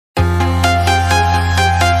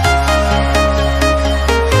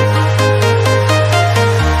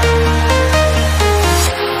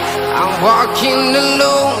Walking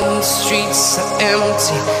alone, the streets are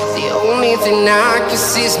empty. The only thing I can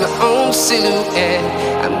see is my own silhouette.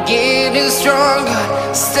 I'm getting stronger,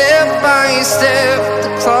 step by step. The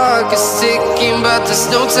clock is ticking, but there's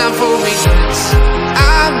no time for regrets.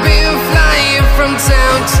 I've been flying from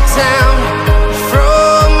town to town,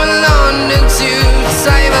 from London to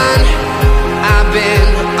Taiwan. I've been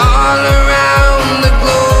all around the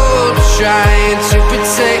globe, trying to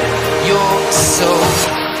protect your soul.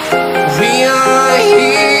 We are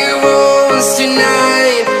heroes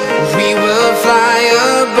tonight. We will fly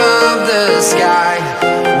above the sky.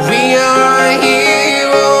 We are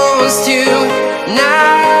heroes tonight.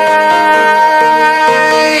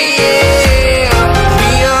 Yeah.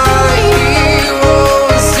 We are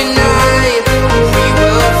heroes tonight. We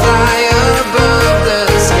will fly above the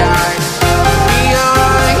sky. We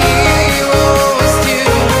are heroes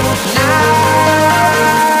tonight.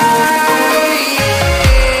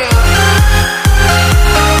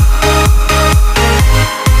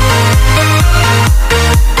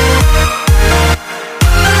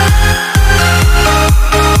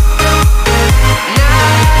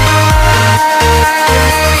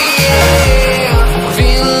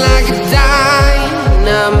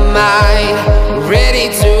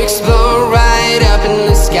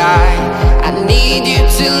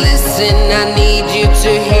 I need you to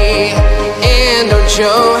hear, and don't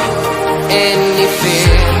show any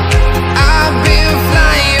fear. I've been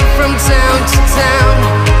flying from town to town,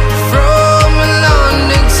 from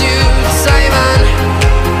London to Taiwan.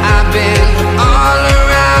 I've been all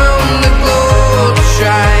around the globe,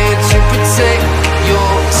 trying to protect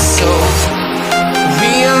your soul.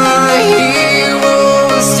 We are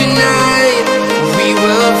heroes tonight. We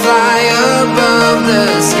will fly above the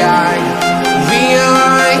sky. We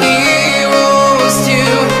are heroes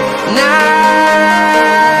tonight.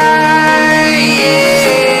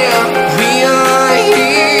 Yeah. We are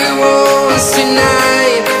heroes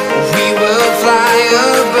tonight. We will fly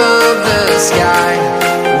above the sky.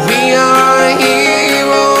 We are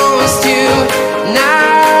heroes tonight.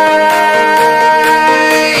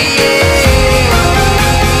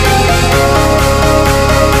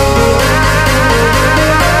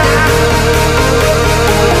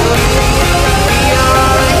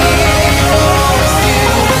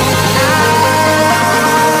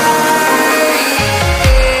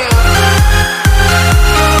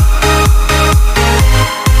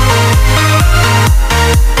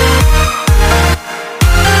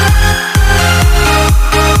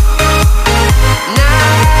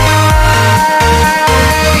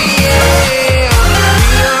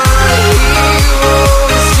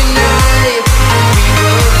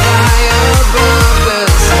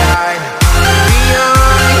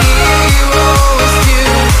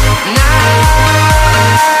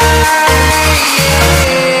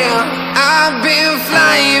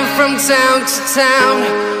 From town to town,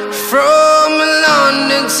 from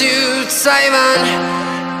London to Taiwan.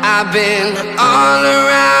 I've been all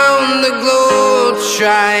around the globe,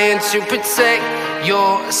 trying to protect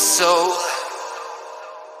your soul.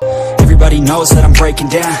 Everybody knows that I'm breaking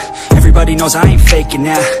down. Everybody knows I ain't faking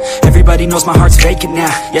now. Everybody knows my heart's vacant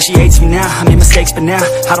now. Yeah, she hates me now, I made mistakes, but now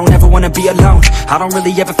I don't ever wanna be alone. I don't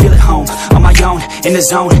really ever feel at home, on my own, in the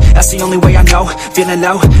zone. That's the only way I know, feeling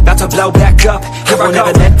low, about to blow back up. Here I won't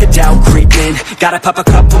ever let the doubt creep in. Gotta pop a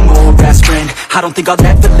couple more aspirin. I don't think I'll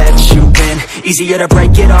ever let you in. Easier to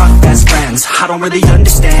break it off best friends. I don't really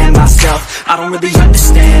understand myself, I don't really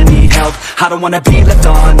understand, need help. I don't wanna be left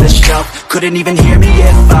on the shelf. Couldn't even hear me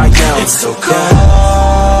if I yelled. It's so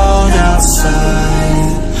cold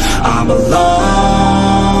outside, I'm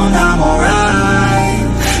alone, I'm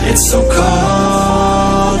alright. It's so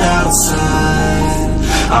cold outside,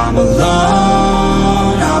 I'm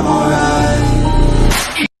alone, I'm alright.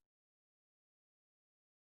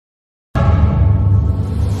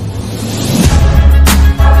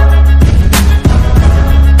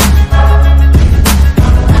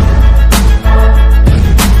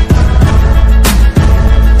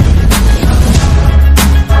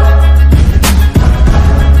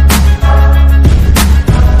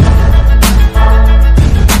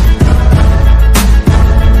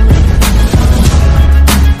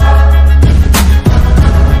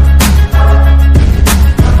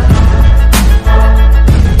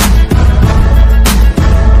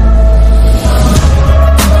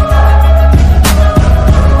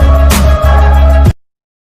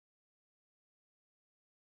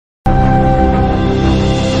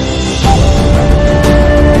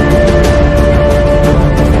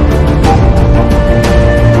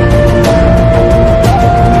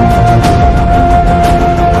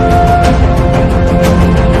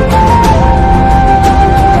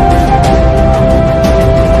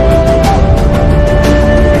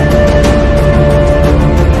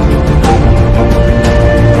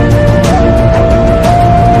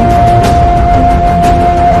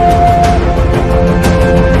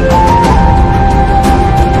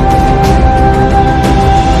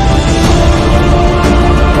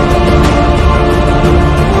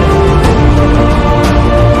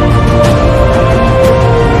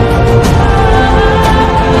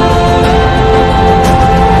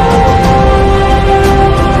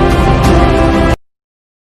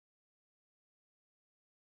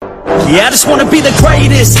 Yeah, I just wanna be the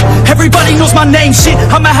greatest. Everybody knows my name, shit.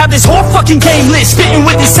 I'ma have this whole fucking game list, spitting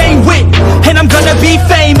with the same wit, and I'm gonna be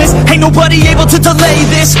famous. Ain't nobody able to delay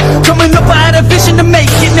this. Coming up, I had a vision to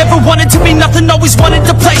make it. Never wanted to be nothing, always wanted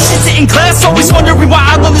to play shit. Sit in class, always wondering why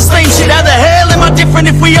I love this lame shit. How the hell am I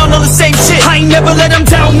different if we all know the same shit? I ain't never let them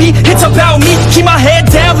down me, it's about me. Keep my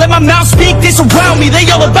head down, let my mouth speak. They surround me, they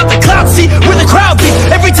all about the clout, see where the crowd be.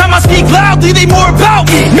 Every time I speak loudly, they more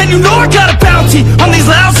about me. Man, you know I got a bounty on these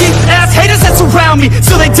lousy ass haters that surround me.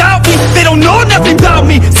 So they doubt me, they don't know nothing about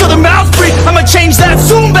me. So their mouths free, I'ma change that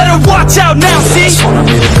soon. Better watch out now, see? I just wanna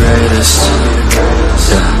be the greatest,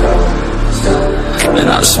 yeah. And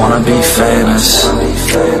I just wanna be famous,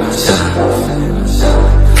 yeah.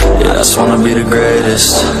 Yeah, I just wanna be the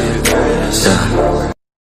greatest, yeah.